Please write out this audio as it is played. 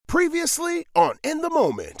Previously on In the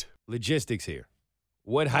Moment. Logistics here.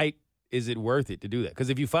 What height is it worth it to do that? Because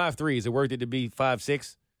if you're 5'3", is it worth it to be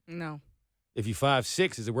 5'6"? No. If you're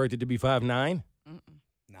 5'6", is it worth it to be 5'9"?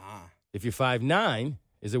 Nah. If you're 5'9",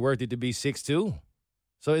 is it worth it to be 6'2"?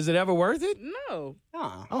 So is it ever worth it? No.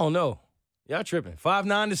 Nah. I don't know. Y'all tripping.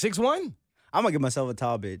 5'9" to 6'1"? I'm gonna give myself a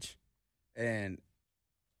tall bitch. And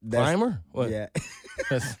that's, Climber? What? Yeah.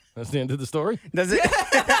 That's the end of the story? That's it.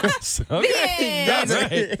 Okay. The end. All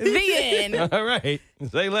right. The end. All right.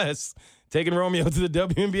 Say less. Taking Romeo to the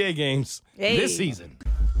WNBA games this season.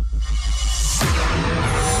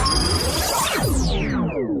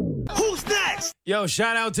 Who's next? Yo,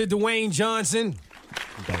 shout out to Dwayne Johnson,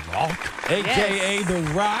 The Rock. a.k.a. The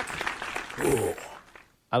Rock. Ooh.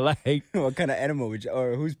 I like. What kind of animal would you,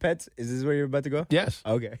 or whose pets? Is this where you're about to go? Yes.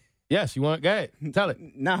 Okay. Yes, you want? Go ahead. Tell it.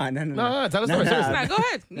 Nah. No, tell the story. seriously. Nah, go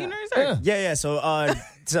ahead. You know what I'm saying? Yeah.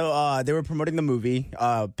 So they were promoting the movie,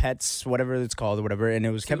 Pets, whatever it's called or whatever, and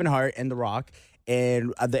it was Kevin Hart and The Rock.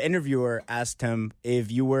 And the interviewer asked him,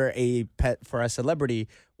 if you were a pet for a celebrity,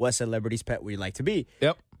 what celebrity's pet would you like to be?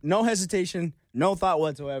 Yep. No hesitation, no thought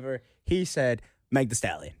whatsoever. He said, Meg Thee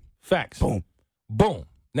Stallion. Facts. Boom. Boom.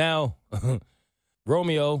 Now,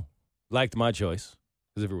 Romeo liked my choice,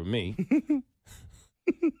 because if it were me,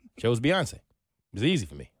 chose Beyonce. It was easy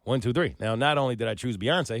for me. 1, 2, 3. Now, not only did I choose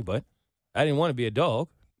Beyonce, but I didn't want to be a dog.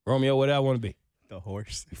 Romeo, what did I want to be? The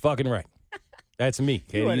horse. You're fucking right. That's me.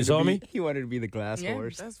 Katie, you saw me? He wanted to be the glass Yeah,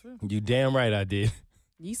 horse. that's true. You damn right I did.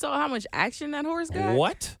 You saw how much action that horse got?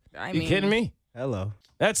 What? I You mean, kidding me? Hello.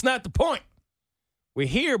 That's not the point. We're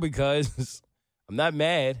here because I'm not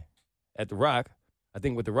mad at The Rock. I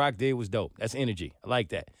think what The Rock did was dope. That's energy. I like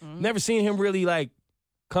that. Never seen him really, like,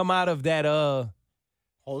 come out of that,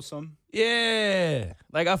 Wholesome. yeah.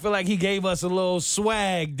 Like, I feel like he gave us a little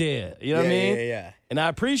swag there. You know what I mean? Yeah. And I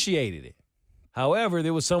appreciated it. However,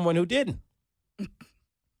 there was someone who didn't.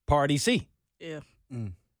 Party C. Yeah.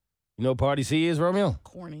 You know what Party C is, Romeo?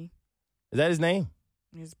 Corny. Is that his name?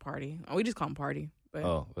 His party. Oh, we just call him Party. But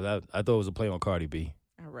Oh, well, I thought it was a play on Cardi B.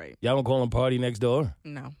 all right. Y'all don't call him Party next door?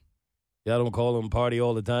 No. Y'all don't call him Party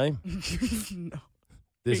all the time? No.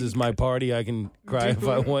 This is my party. I can cry if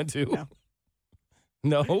I want to.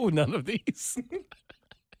 No, none of these.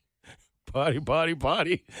 Party.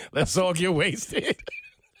 Let's all get wasted.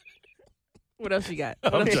 What else you got?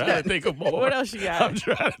 I'm trying to think of more. What else you got? I'm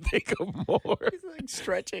trying to think of more. He's like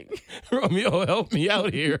stretching. Romeo, help me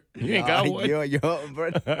out here. You ain't got one. Yo,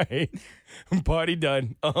 bro. All right. Party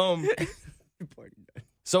done.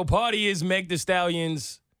 So Party is Meg Thee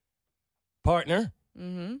Stallion's partner.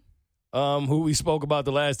 Mm-hmm. Who we spoke about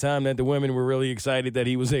the last time that the women were really excited that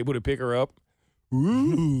he was able to pick her up.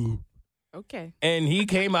 Ooh. Okay. And he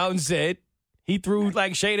came out and said he threw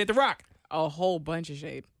like shade at The Rock. A whole bunch of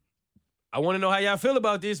shade. I want to know how y'all feel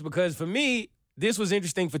about this because for me, this was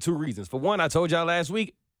interesting for 2 reasons. For one, I told y'all last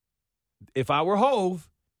week, if I were Hove,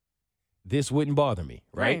 this wouldn't bother me,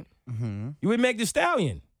 right? Mm-hmm. You would make the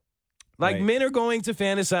Stallion. Like Right. men are going to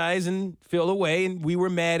fantasize and feel away, and we were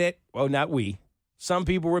mad at, well, not we. Some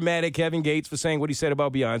people were mad at Kevin Gates for saying what he said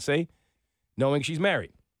about Beyonce, knowing she's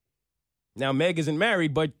married. Now, Meg isn't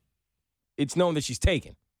married, but it's known that she's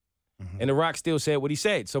taken. And The Rock still said what he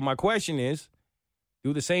said. So my question is,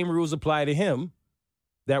 do the same rules apply to him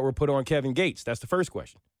that were put on Kevin Gates? That's the first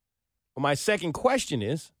question. Well, my second question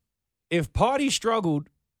is, if Party struggled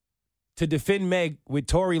to defend Meg with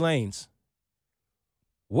Tory Lanez,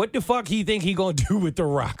 what the fuck he think he gonna do with The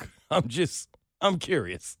Rock? I'm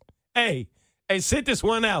curious. Hey, sit this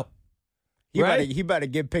one out. He better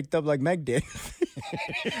get picked up like Meg did.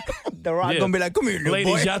 The Rock Yeah. gonna be like, come here, little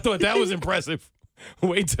Ladies, boy. y'all thought that was impressive.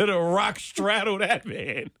 Wait till The Rock straddle that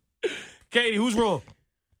man. Katie, who's wrong?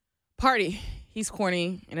 Party. He's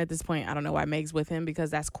corny. And at this point, I don't know why Meg's with him because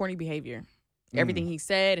that's corny behavior. Everything he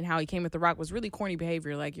said and how he came at The Rock was really corny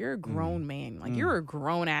behavior. Like, you're a grown man. Like, you're a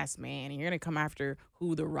grown-ass man. And you're going to come after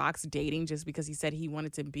who The Rock's dating just because he said he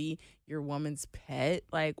wanted to be your woman's pet.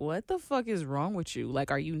 Like, what the fuck is wrong with you?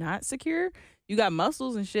 Like, are you not secure? You got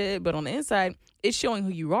muscles and shit, but on the inside, it's showing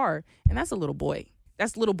who you are. And that's a little boy.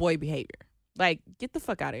 That's little boy behavior. Like, get the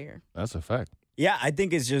fuck out of here. That's a fact. Yeah, I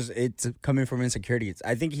think it's coming from insecurities.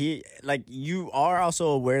 I think you are also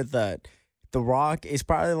aware that The Rock is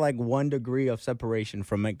probably like 1 degree of separation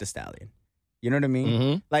from Meg Thee Stallion. You know what I mean?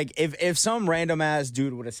 Mm-hmm. Like if some random ass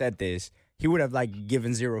dude would have said this, he would have like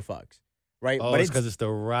given 0 fucks, right? Oh, but it's because it's The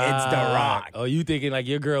Rock. it's The Rock. Oh, you thinking like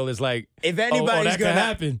your girl is like, if that anybody's could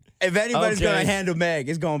happen. if anybody's Okay. gonna handle Meg,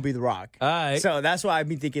 it's gonna be The Rock. All right. So that's why I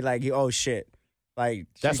be thinking like, oh shit, like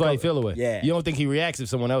That's why you feel away. Yeah, You don't think he reacts if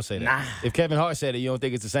someone else say that? Nah. If Kevin Hart said it, you don't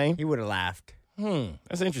think it's the same? he would have laughed.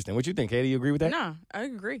 That's interesting. What you think, Katie? You agree with that? Nah, I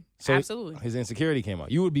agree. So Absolutely. His insecurity came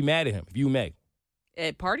out. You would be mad at him if you Meg.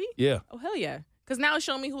 At party? Yeah. Oh hell yeah! Because now it's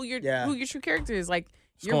showing me who your true character is. Like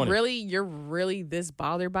you're corny. really this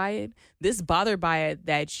bothered by it. This bothered by it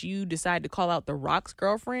that you decide to call out The Rock's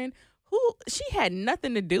girlfriend, who she had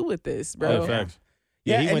nothing to do with this, bro. Yeah, facts.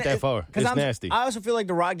 Yeah, he and went that far. It's nasty. I also feel like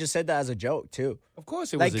The Rock just said that as a joke too. Of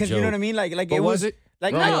course, it Like, was a because joke. you know what I mean? Like But it was it?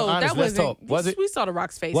 Like Romeo, No, honest, that let's wasn't. talk. Was it? We saw The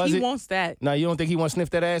Rock's face. Was He it? wants that. Now, you don't think he wants to sniff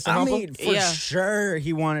that ass and I hump her? mean, for Yeah. sure,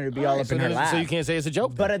 he wanted to be all up so in her then- lap. So you can't say it's a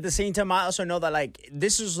joke. But then. at the same time, I also know that like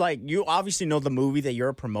this is like you obviously know the movie that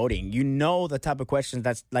you're promoting. You know the type of questions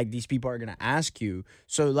that's like these people are gonna ask you.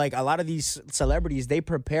 So like a lot of these celebrities, they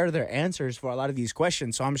prepare their answers for a lot of these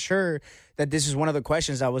questions. So I'm sure that this is one of the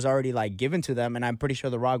questions that was already like given to them, and I'm pretty sure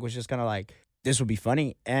The Rock was just kind of like, this would be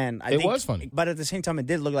funny, and I It think, was funny. But at the same time, it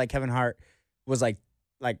did look like Kevin Hart was like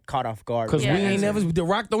caught off guard. Because Yeah. we ain't never, The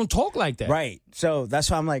Rock don't talk like that. right. So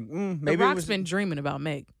that's why I'm like, The maybe it Rock's was been dreaming about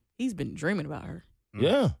Meg. He's been dreaming about her.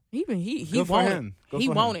 Yeah. He Good for want him. it. Good He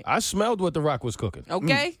for want him. it. I smelled what The Rock was cooking.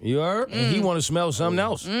 Okay. You heard? And he want to smell something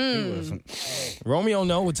else. Romeo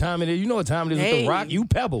know what time it is. You know what time it is with Hey. The Rock. You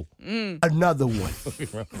pebble. Another one.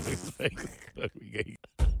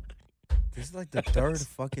 This is like the third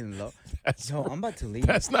fucking low. Yo, I'm about to leave.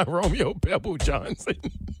 That's not Romeo Pebble Johnson.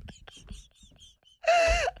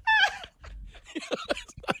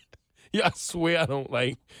 Yeah, I swear I don't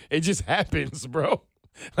like. It just happens, bro.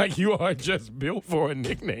 Like you are just built for a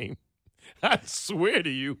nickname. I swear to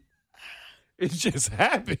you, it just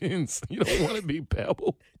happens. You don't want to be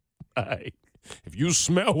Pebble. All right. If you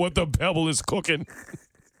smell what the Pebble is cooking,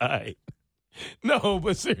 all right. No,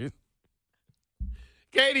 but serious.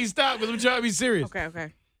 Katie, stop, because I'm trying to be serious.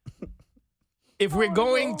 Okay. If we're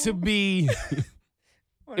going to be,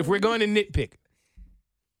 if we're going to nitpick,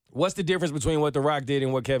 what's the difference between what The Rock did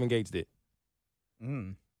and what Kevin Gates did?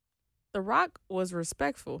 The Rock was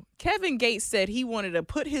respectful. Kevin Gates said he wanted to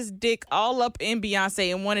put his dick all up in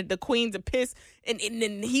Beyonce and wanted the queen to piss, and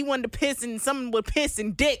then he wanted to piss and someone would piss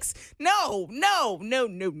in dicks. No.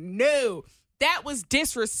 That was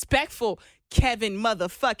disrespectful, Kevin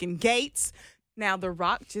motherfucking Gates. Now, The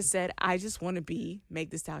Rock just said, I just want to be Meg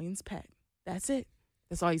Thee Stallion's pet. That's it.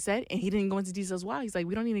 That's all he said. And he didn't go into details why. He's like,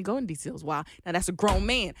 we don't need to go into details why. Now, that's a grown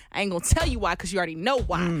man. I ain't going to tell you why because you already know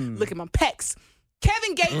why. Look at my pecs.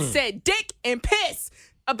 Kevin Gates said dick and piss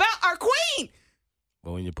about our queen.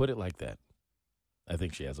 Well, when you put it like that, I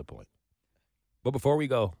think she has a point. But before we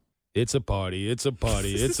go, it's a party. It's a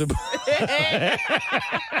party. It's a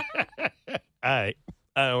All right.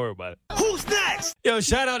 I don't worry about it. Who's next? Yo,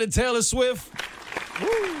 shout out to Taylor Swift.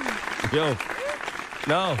 Yo.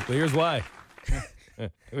 No, but here's why.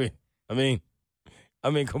 I mean,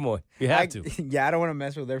 come on. We have to. Yeah, I don't want to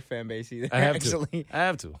mess with their fan base either. I have actually. to. I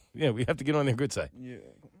have to. Yeah, we have to get on their good side. Yeah.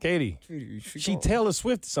 Katie, she Taylor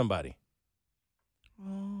Swift to somebody.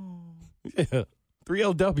 Oh. Yeah.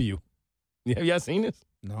 3LW. Have y'all seen this?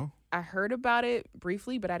 No. I heard about it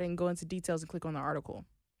briefly, but I didn't go into details and click on the article.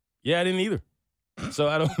 Yeah, I didn't either. So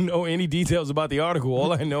I don't know any details about the article.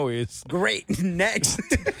 All I know is Great. Next.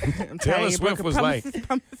 Taylor Swift was like,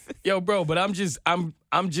 yo, bro, but I'm just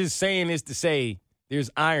saying this to say there's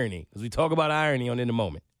irony. Because we talk about irony on In the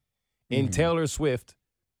Moment. In Taylor Swifting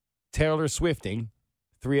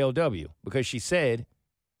 3LW. Because she said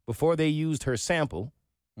before they used her sample,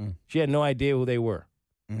 she had no idea who they were.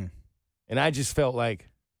 And I just felt like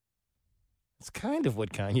it's kind of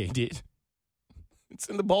what Kanye did. It's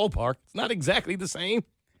in the ballpark. It's not exactly the same,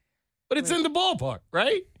 but it's in the ballpark,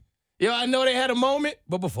 right? Yo, I know they had a moment,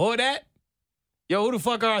 but before that, yo, who the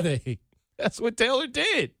fuck are they? That's what Taylor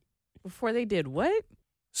did. Before they did what?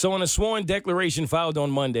 So in a sworn declaration filed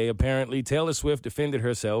on Monday, apparently Taylor Swift defended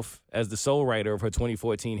herself as the sole writer of her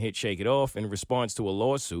 2014 hit Shake It Off in response to a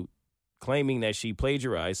lawsuit claiming that she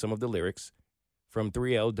plagiarized some of the lyrics from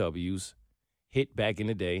 3LW's hit back in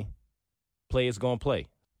the day, Play It's Gonna Play.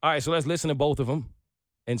 All right, so let's listen to both of them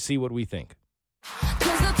and see what we think.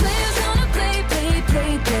 'Cause the players gonna play,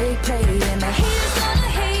 and the haters gonna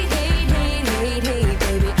hate, baby.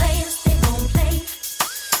 Players, they gon' play,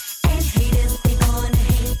 and haters, they gonna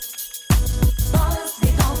hate. Ballers,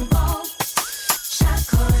 they gon' ball, shot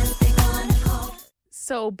callers, they gonna call.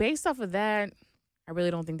 So based off of that, I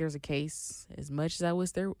really don't think there's a case. As much as I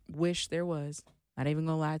wish there was. Not even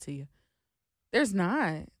gonna lie to you. There's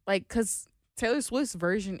not. Like, because Taylor Swift's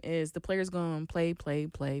version is the player's gonna play,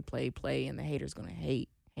 and the hater's gonna hate.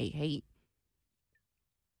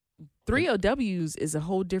 3LW's is a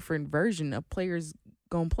whole different version of players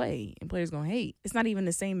gonna play and players gonna hate. It's not even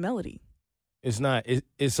the same melody. It's not.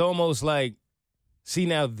 It's almost like, see,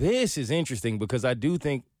 now this is interesting because I do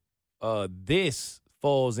think this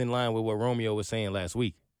falls in line with what Romeo was saying last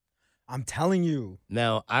week. I'm telling you.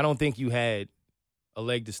 Now, I don't think you had a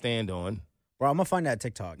leg to stand on. Bro, I'm going to find that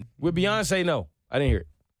TikTok. With Beyonce, no. I didn't hear it.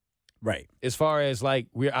 Right. As far as, like,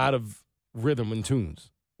 we're out of rhythm and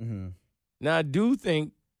tunes. Mm-hmm. Now, I do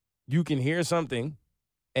think you can hear something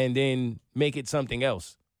and then make it something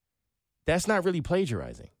else. That's not really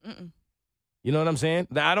plagiarizing. Mm-mm. You know what I'm saying?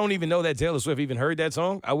 Now, I don't even know that Taylor Swift even heard that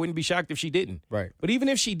song. I wouldn't be shocked if she didn't. Right. But even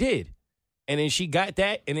if she did, and then she got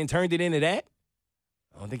that and then turned it into that,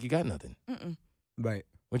 I don't think you got nothing. Mm-mm. Right.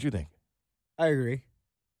 What you think? I agree.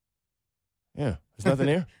 Yeah. There's nothing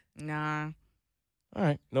there? Nah. All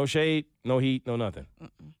right. No shade, no heat, no nothing.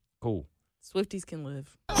 Mm-mm. Cool. Swifties can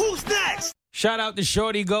live. Who's next? Shout out to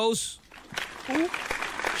Shorty Ghost.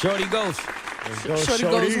 Shorty Ghost. Shorty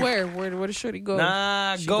goes where? Where does Shorty go?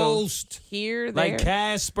 Nah, She Ghost. goes here, there. Like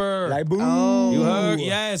Casper. Like, boo. Oh. You heard?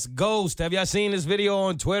 Yes, Ghost. Have y'all seen this video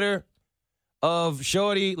on Twitter of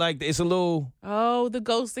Shorty? Like, it's a little... Oh, the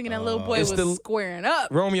ghost thinking that little boy It's was the- squaring up.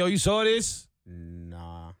 Romeo, you saw this?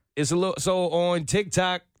 Nah. It's a little... So, on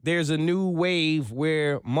TikTok, there's a new wave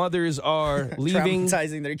where mothers are leaving...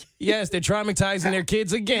 Traumatizing their kids. Yes, they're traumatizing their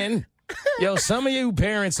kids again. Yo, some of you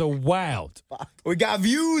parents are wild. We got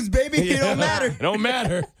views, baby. It don't matter. It don't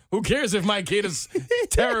matter. Who cares if my kid is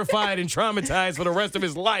terrified and traumatized for the rest of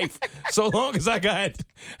his life? So long as I got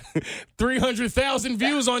 300,000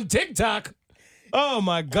 views on TikTok. Oh,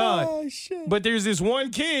 my God. Oh, shit. But there's this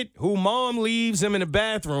one kid who mom leaves him in the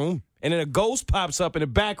bathroom, and then a ghost pops up in the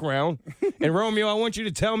background. And, Romeo, I want you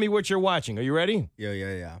to tell me what you're watching. Are you ready?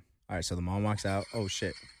 Yeah. All right, so the mom walks out. Oh,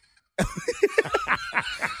 shit.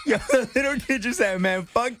 Yo, the little kid just said, man,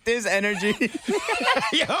 fuck this energy.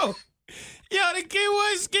 Yo, the kid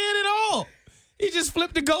wasn't scared at all. He just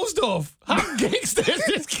flipped the ghost off. How gangster is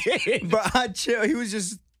this kid? But I chill. He was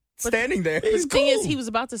just standing there. The thing is, he was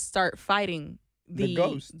about to start fighting The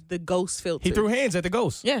ghost. The ghost filter. He threw hands at the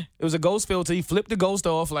ghost. Yeah. It was a ghost filter. He flipped the ghost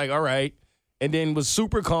off, like, all right, and then was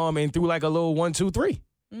super calm and threw like a little 1, 2, 3.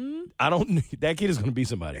 That kid is going to be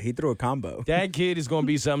somebody. He threw a combo. That kid is going to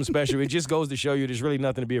be something special. It just goes to show you there's really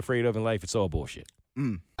nothing to be afraid of in life. It's all bullshit.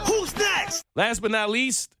 Who's next? Last but not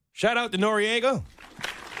least, shout out to Noriega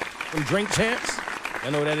from Drink Champs. I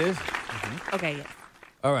know what that is. Okay, yeah.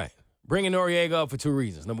 All right. Bringing Noriega up for 2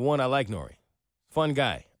 reasons. Number one, I like Nori. Fun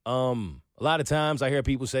guy. A lot of times I hear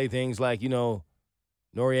people say things like, Noriega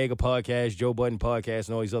podcast, Joe Budden podcast,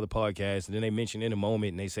 and all these other podcasts, and then they mention in a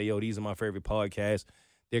moment and they say, yo, these are my favorite podcasts.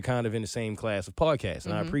 They're kind of in the same class of podcasts,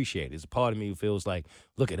 and I appreciate it. There's a part of me who feels like,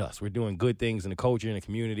 look at us. We're doing good things in the culture and the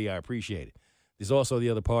community. I appreciate it. There's also the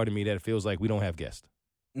other part of me that feels like we don't have guests.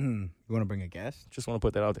 You want to bring a guest? Just want to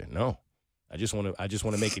put that out there. No. I just want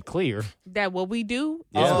to make it clear. That what we do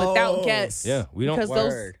Yeah. is without guests. Yeah, we don't. Because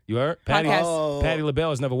Word. You heard? Patty Podcasts. Patty LaBelle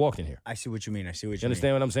has never walked in here. I see what you mean. You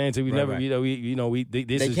understand what I'm saying? So we've Right, never, right. this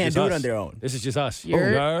They is can't just do us. it on their own. This is just us. You're-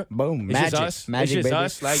 You heard? Boom. It's Magic. just us. Magic, it's just baby.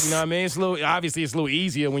 us. Like, you know what I mean? It's a little, obviously it's a little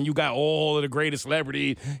easier when you got all of the greatest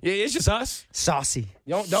celebrities. Yeah, it's just us. Saucy.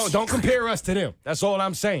 Don't compare us to them. That's all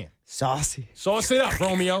I'm saying. Saucy. Sauce it up,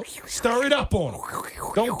 Romeo. Stir it up on them.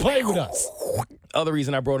 Don't play with us. Other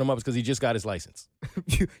reason I brought him up is because he just got his license.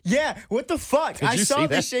 Yeah, what the fuck? I you saw see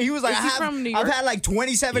this that? shit. He was like, Is he from New I've York? had like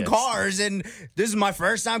 27 Yes. cars, and this is my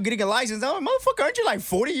first time getting a license. I'm like, motherfucker, aren't you like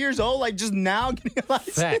 40 years old? Like, just now getting a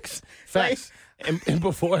license? Facts. Like- Facts. And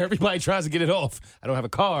before everybody tries to get it off, I don't have a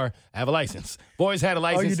car. I have a license. Boys had a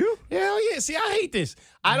license. you do? Hell yeah. See, I hate this.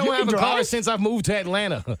 I don't You have can a car drive? since I've moved to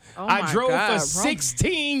Atlanta. Oh I my drove God, for bro.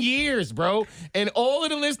 16 years, bro. And all of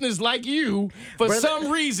the listeners like you, for Brother- some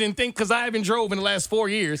reason, think because I haven't drove in the last 4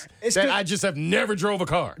 years It's that good- I just have never drove a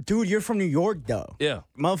car. Dude, you're from New York, though. Yeah,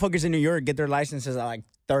 Motherfuckers in New York get their licenses at like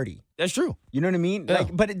 30. that's true. You know what I mean? Yeah.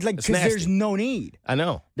 Like, but it's like, It's because there's nasty. no need. I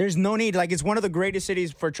know. There's no need. Like, it's one of the greatest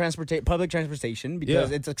cities for public transportation because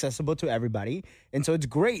Yeah. it's accessible to everybody. And so it's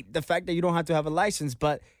great, the fact that you don't have to have a license.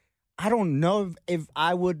 But I don't know if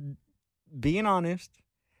I would, being honest,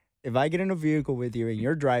 if I get in a vehicle with you and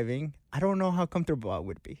you're driving, I don't know how comfortable I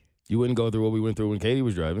would be. You wouldn't go through what we went through when Katie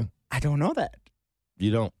was driving. I don't know that.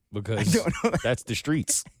 You don't, because I don't know that. that's the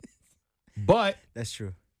streets. But, That's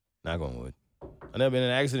true. not going wood. I've never been in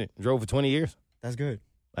an accident. Drove for 20 years. That's good.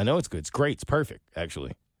 I know it's good. It's great. It's perfect,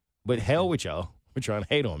 actually. But hell with y'all for trying to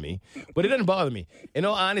hate on me. But it doesn't bother me. In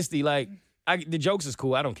all honesty, like, the jokes is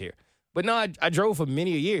cool. I don't care. But no, I drove for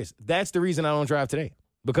many years. That's the reason I don't drive today.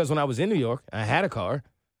 Because when I was in New York, I had a car.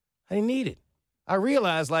 I didn't need it. I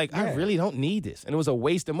realized, like, I Yeah. really don't need this. And it was a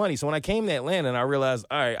waste of money. So when I came to Atlanta and I realized,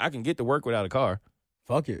 all right, I can get to work without a car.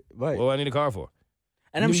 Fuck it. Right. What do I need a car for?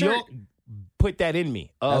 and I'm New sure. York put that in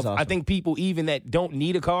me. That's awesome. I think people even that don't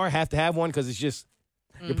need a car have to have one because it's just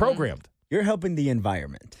You're programmed. You're helping the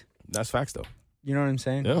environment. That's facts, though. You know what I'm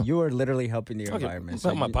saying? Yeah. You are literally helping the Okay, environment. it's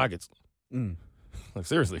not my you- pockets. Mm. Like,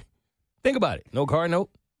 seriously. Think about it. No car note,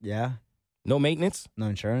 Yeah. no maintenance, No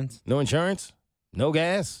insurance. no insurance, no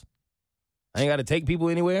gas. I ain't got to take people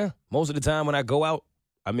anywhere. Most of the time when I go out,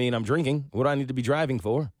 I mean, I'm drinking. What do I need to be driving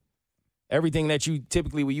for? Everything that you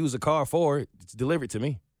typically would use a car for, it's delivered to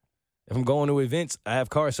me. If I'm going to events, I have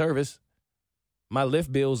car service. My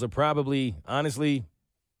Lyft bills are probably, honestly,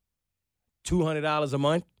 $200 a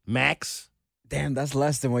month, max. Damn, that's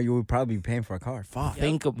less than what you would probably be paying for a car. Fuck.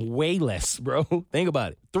 Think of way less, bro. Think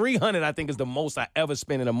about it. $300, I think, is the most I ever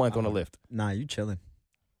spend in a month on a Lyft. Nah, you chilling.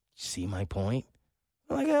 See my point?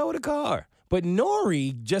 I'm like, hell with a car. But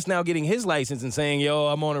Nori just now getting his license and saying, yo,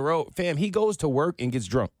 I'm on the road. Fam, he goes to work and gets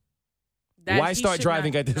drunk. Why He start should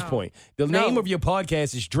driving not- at this no. point? The No. name of your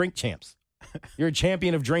podcast is Drink Champs. You're a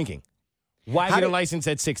champion of drinking. Why How get a do- license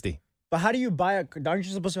at 60? But how do you buy a? Aren't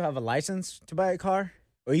you supposed to have a license to buy a car,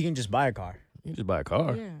 or you can just buy a car? You just buy a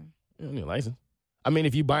car. Yeah. You don't need a license. I mean,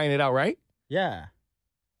 if you're buying it outright, Yeah.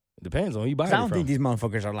 it depends on who you buy 'Cause it I don't from. think these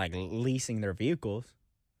motherfuckers are like leasing their vehicles.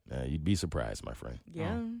 You'd be surprised, my friend.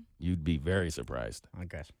 Yeah. You'd be very surprised, I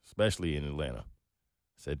guess. especially in Atlanta.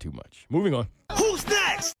 Said too much. Moving on. Who's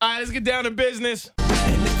next? All right, let's get down to business.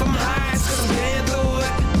 If I'm high, it's 'cause I'm getting through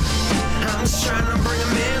it. I'm just trying to bring a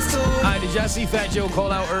man's to it. All right, did y'all see Fat Joe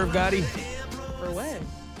call out Irv Gotti For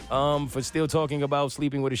what? for still talking about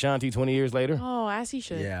sleeping with Ashanti 20 years later? Oh, as he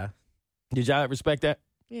should. Yeah. Did y'all respect that?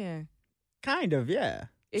 Yeah. Kind of. Yeah.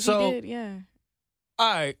 If So- he did, yeah.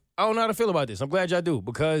 All right, I don't know how to feel about this. I'm glad y'all do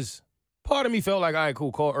because part of me felt like, all right,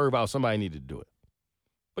 cool, call Irv out. Somebody needed to do it.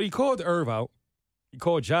 But he called Irv out. He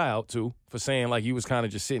called Ja out, too, for saying like he was kind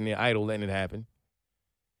of just sitting there idle, letting it happen.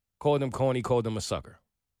 Called him corny, called him a sucker.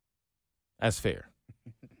 That's fair.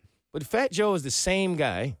 But Fat Joe is the same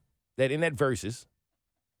guy that in that versus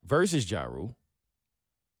Ja Rule,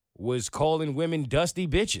 was calling women dusty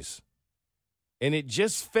bitches. And it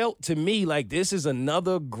just felt to me like this is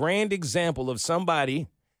another grand example of somebody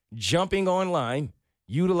jumping online,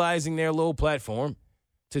 utilizing their little platform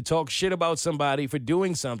to talk shit about somebody for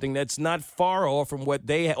doing something that's not far off from what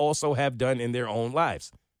they also have done in their own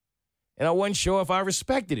lives. And I wasn't sure if I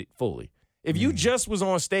respected it fully. If you just was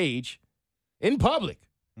on stage in public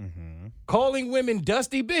calling women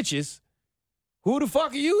dusty bitches, who the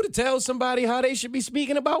fuck are you to tell somebody how they should be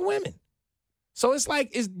speaking about women? So it's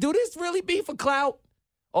like, do this really be for clout?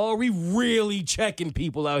 Or are we really checking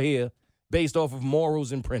people out here based off of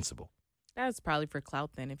morals and principle? That's probably for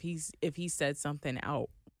clout then. If he said something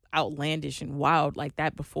outlandish and wild like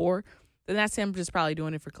that before, then that's him just probably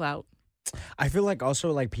doing it for clout. I feel like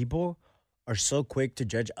also like people are so quick to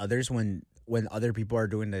judge others when other people are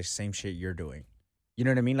doing the same shit you're doing. You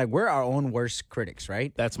know what I mean? Like we're our own worst critics,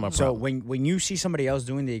 right? That's my So problem. when you see somebody else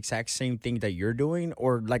doing the exact same thing that you're doing,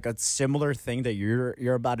 or like a similar thing that you're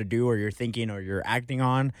about to do, or you're thinking, or you're acting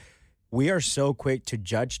on, we are so quick to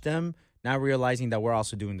judge them, not realizing that we're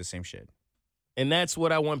also doing the same shit. And that's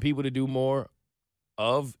what I want people to do more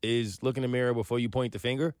of, is look in the mirror before you point the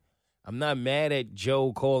finger. I'm not mad at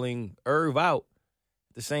Joe calling Irv out.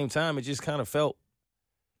 At the same time, it just kind of felt,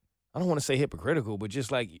 I don't want to say hypocritical, but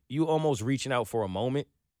just like you almost reaching out for a moment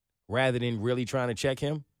rather than really trying to check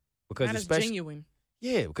him. Because Not as especially, genuine.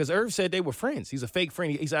 yeah, because Irv said they were friends. He's a fake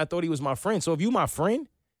friend. He said, I thought he was my friend. So if you my friend,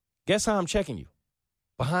 guess how I'm checking you?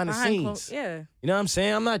 Behind the scenes. Yeah. You know what I'm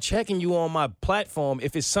saying? I'm not checking you on my platform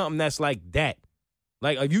if it's something that's like that.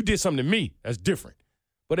 Like, if you did something to me, that's different.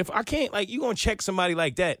 But if I can't, like, you going to check somebody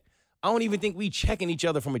like that, I don't even think we checking each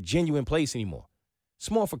other from a genuine place anymore. It's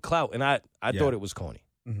more for clout, and I thought it was corny.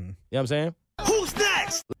 Mm-hmm. You know what I'm saying? Who's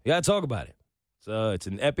next? We got to talk about it. It's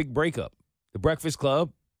an epic breakup. The Breakfast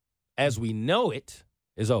Club, as we know it,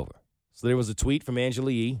 is over. So there was a tweet from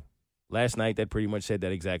Angela Yee last night that pretty much said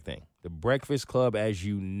that exact thing. The Breakfast Club, as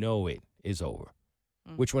you know it, is over.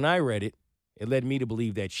 Which, when I read it, it led me to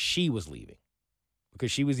believe that she was leaving because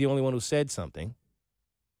she was the only one who said something.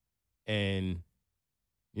 And,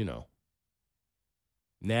 you know,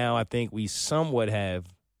 now I think we somewhat have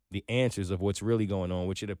the answers of what's really going on,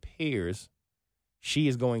 which it appears she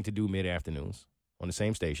is going to do mid-afternoons on the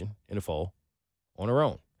same station in the fall on her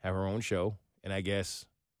own, have her own show. And I guess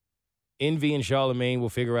Envy and Charlemagne will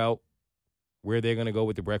figure out where they're going to go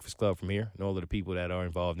with the Breakfast Club from here and all of the people that are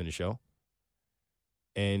involved in the show.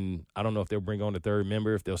 And I don't know if they'll bring on the third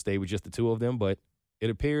member, if they'll stay with just the two of them, but it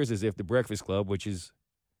appears as if the Breakfast Club, which is,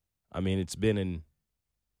 I mean, it's been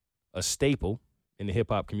a staple in the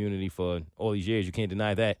hip-hop community for all these years. You can't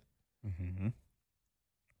deny that. Mm-hmm.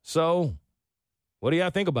 So, what do y'all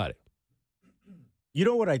think about it? You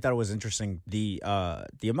know what I thought was interesting? The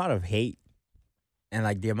amount of hate and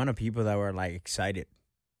like the amount of people that were like excited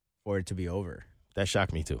for it to be over. That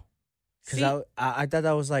shocked me too. Because See? I thought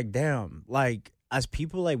that was like, damn, like as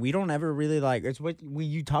people, like we don't ever really like, it's what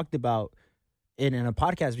you talked about in a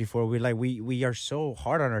podcast before. We are so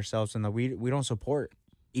hard on ourselves and that we don't support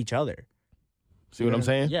each other. See what I'm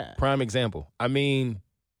saying? Yeah. Prime example. I mean,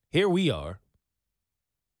 here we are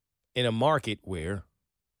in a market where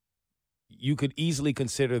you could easily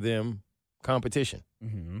consider them competition.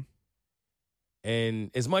 Mm-hmm.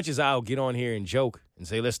 And as much as I'll get on here and joke and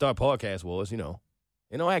say, let's start podcast wars, in all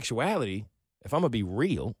actuality, if I'm going to be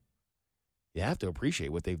real, you have to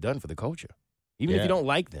appreciate what they've done for the culture. Even if Yeah. you don't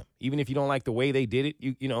like them, even if you don't like the way they did it,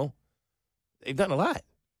 you know, they've done a lot.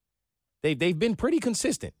 They've been pretty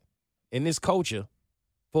consistent in this culture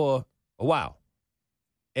for a while.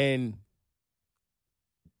 And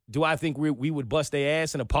do I think we would bust their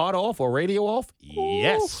ass in a pod off or radio off?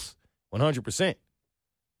 Yes, 100%.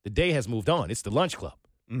 The day has moved on. It's the lunch club.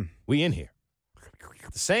 We in here.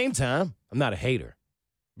 At the same time, I'm not a hater.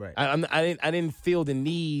 Right. I didn't feel the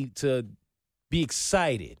need to be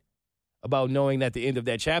excited about knowing that the end of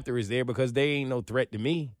that chapter is there because they ain't no threat to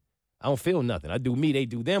me. I don't feel nothing. I do me, they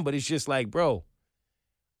do them. But it's just like, bro,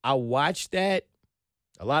 I watched that,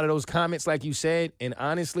 a lot of those comments, like you said, and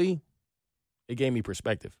honestly, it gave me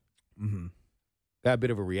perspective. Mm-hmm. Got a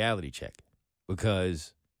bit of a reality check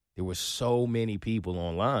because there were so many people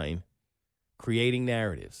online creating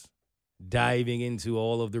narratives, diving into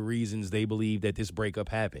all of the reasons they believe that this breakup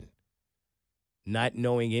happened, not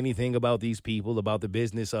knowing anything about these people, about the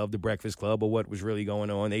business of the Breakfast Club or what was really going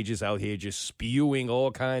on. They just out here just spewing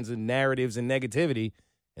all kinds of narratives and negativity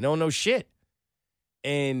and don't know shit.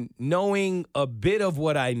 And knowing a bit of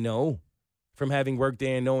what I know from having worked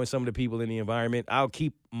there and knowing some of the people in the environment, I'll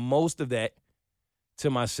keep most of that to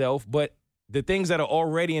myself. But the things that are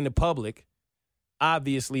already in the public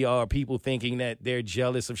obviously are people thinking that they're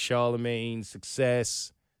jealous of Charlamagne's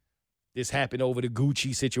success. This happened over the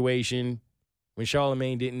Gucci situation when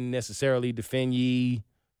Charlamagne didn't necessarily defend Ye.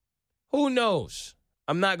 Who knows?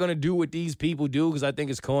 I'm not going to do what these people do because I think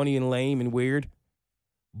it's corny and lame and weird.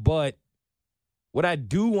 But what I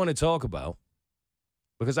do want to talk about,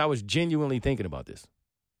 because I was genuinely thinking about this,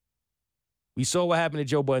 we saw what happened to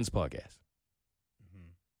Joe Budden's podcast.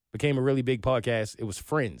 Became a really big podcast. It was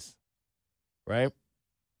Friends, right?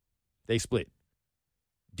 They split.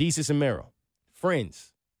 Desus and Mero,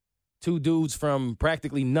 Friends. Two dudes from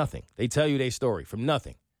practically nothing. They tell you their story from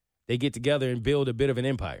nothing. They get together and build a bit of an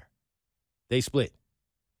empire. They split.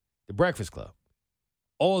 The Breakfast Club,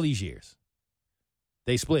 all these years,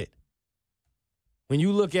 they split. When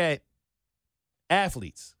you look at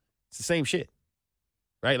athletes, it's the same shit,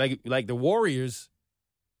 right? Like the Warriors,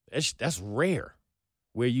 that's rare,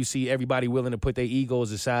 where you see everybody willing to put their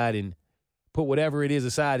egos aside and put whatever it is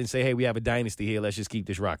aside and say, hey, we have a dynasty here. Let's just keep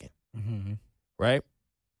this rocking, right?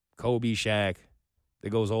 Kobe, Shaq, that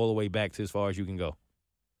goes all the way back to as far as you can go.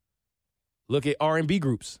 Look at R&B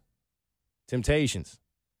groups, Temptations,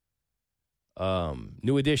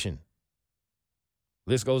 New Edition.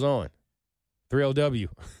 List goes on. 3LW.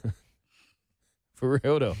 For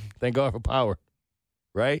real, though. Thank God for power.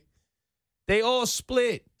 Right? They all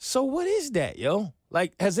split. So what is that, yo?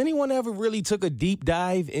 Like, has anyone ever really took a deep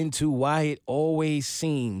dive into why it always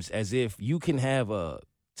seems as if you can have a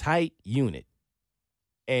tight unit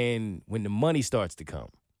and when the money starts to come,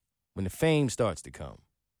 when the fame starts to come,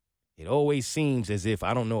 it always seems as if,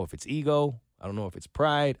 I don't know if it's ego, I don't know if it's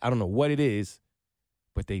pride, I don't know what it is,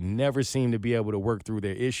 but they never seem to be able to work through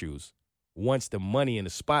their issues once the money and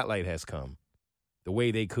the spotlight has come the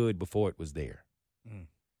way they could before it was there.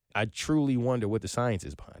 I truly wonder what the science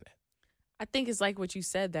is behind that. I think it's like what you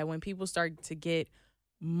said, that when people start to get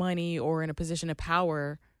money or in a position of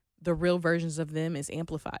power, the real versions of them is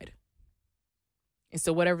amplified. And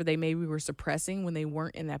so whatever they maybe were suppressing when they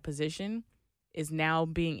weren't in that position is now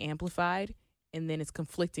being amplified, and then it's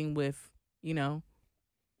conflicting with,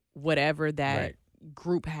 whatever that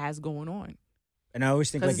group has going on. And I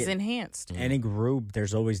always think Because like it's enhanced. any group,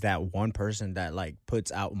 there's always that one person that like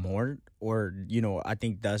puts out more, or I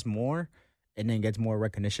think does more, and then gets more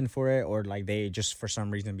recognition for it, or like they just for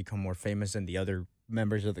some reason become more famous than the other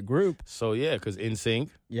members of the group. So, yeah, because NSYNC,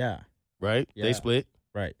 Yeah. right? Yeah. They split.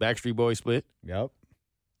 Right. Backstreet Boys split. Yep.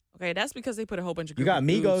 Okay, that's because they put a whole bunch of You got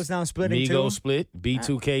groups. Migos now splitting too. Migos split.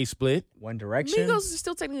 B2K split. One Direction. Migos is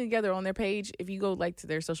still technically together on their page. If you go to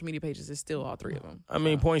their social media pages, it's still all three of them. I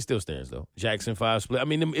mean, point still stands, though. Jackson 5 split. I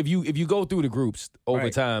mean, if you go through the groups over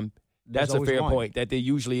Right. time, There's that's a always fair one. point, that there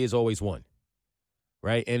usually is always one,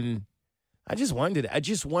 right? And I just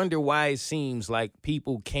wonder why it seems like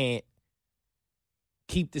people can't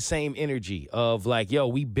keep the same energy of like, yo,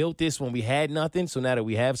 we built this when we had nothing, so now that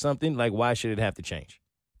we have something, like, why should it have to change?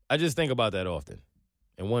 I just think about that often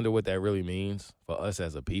and wonder what that really means for us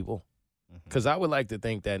as a people. Because I would like to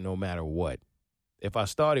think that no matter what, if I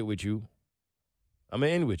started with you, I'm going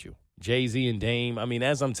to end with you. Jay-Z and Dame. I mean,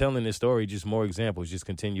 as I'm telling this story, just more examples just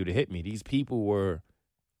continue to hit me. These people were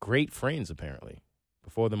great friends, apparently,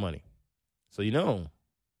 before the money. So,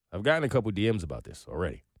 I've gotten a couple DMs about this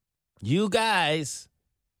already. You guys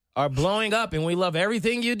are blowing up, and we love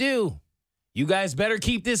everything you do. You guys better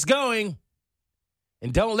keep this going,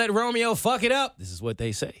 and don't let Romeo fuck it up. This is what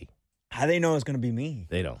they say. How they know it's gonna be me?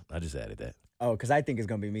 They don't. I just added that. Oh, because I think it's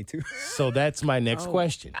gonna be me too. So that's my next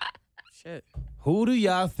question. Shit. Who do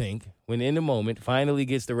y'all think, when in the moment finally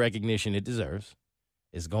gets the recognition it deserves,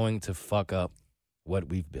 is going to fuck up what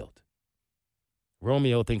we've built?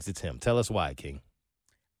 Romeo thinks it's him. Tell us why, King.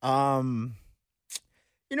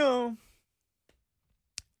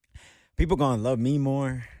 People gonna love me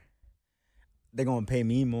more. They're gonna pay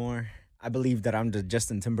me more. I believe that I'm the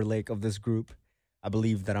Justin Timberlake of this group. I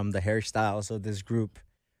believe that I'm the Harry Styles of this group.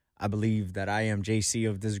 I believe that I am JC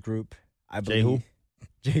of this group. I believe who?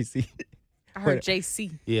 JC. I heard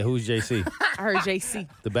JC. Yeah, who's JC? I heard JC.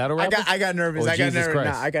 The battle rapper? I got nervous. Oh, I got Jesus nervous.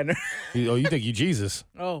 Christ. Nah, I got nervous. You think you Jesus?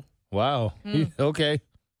 Oh. Wow. Okay.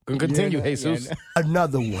 Continue, Jesus.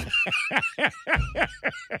 Another one.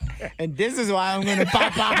 And this is why I'm gonna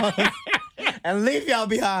pop out and leave y'all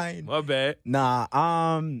behind. My bad. Nah,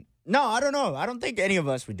 no, I don't know. I don't think any of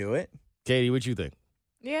us would do it. Katie, what you think?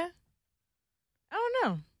 Yeah. I don't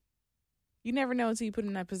know. You never know until you put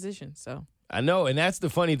in that position. So I know, and that's the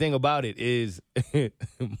funny thing about it is my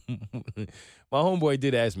homeboy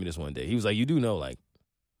did ask me this one day. He was like, you do know, like,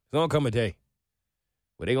 there's going to come a day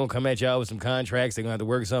where they're going to come at y'all with some contracts. They're going to have to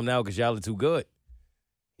work something out because y'all are too good.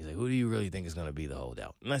 He's like, who do you really think is going to be the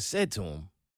holdout? And I said to him,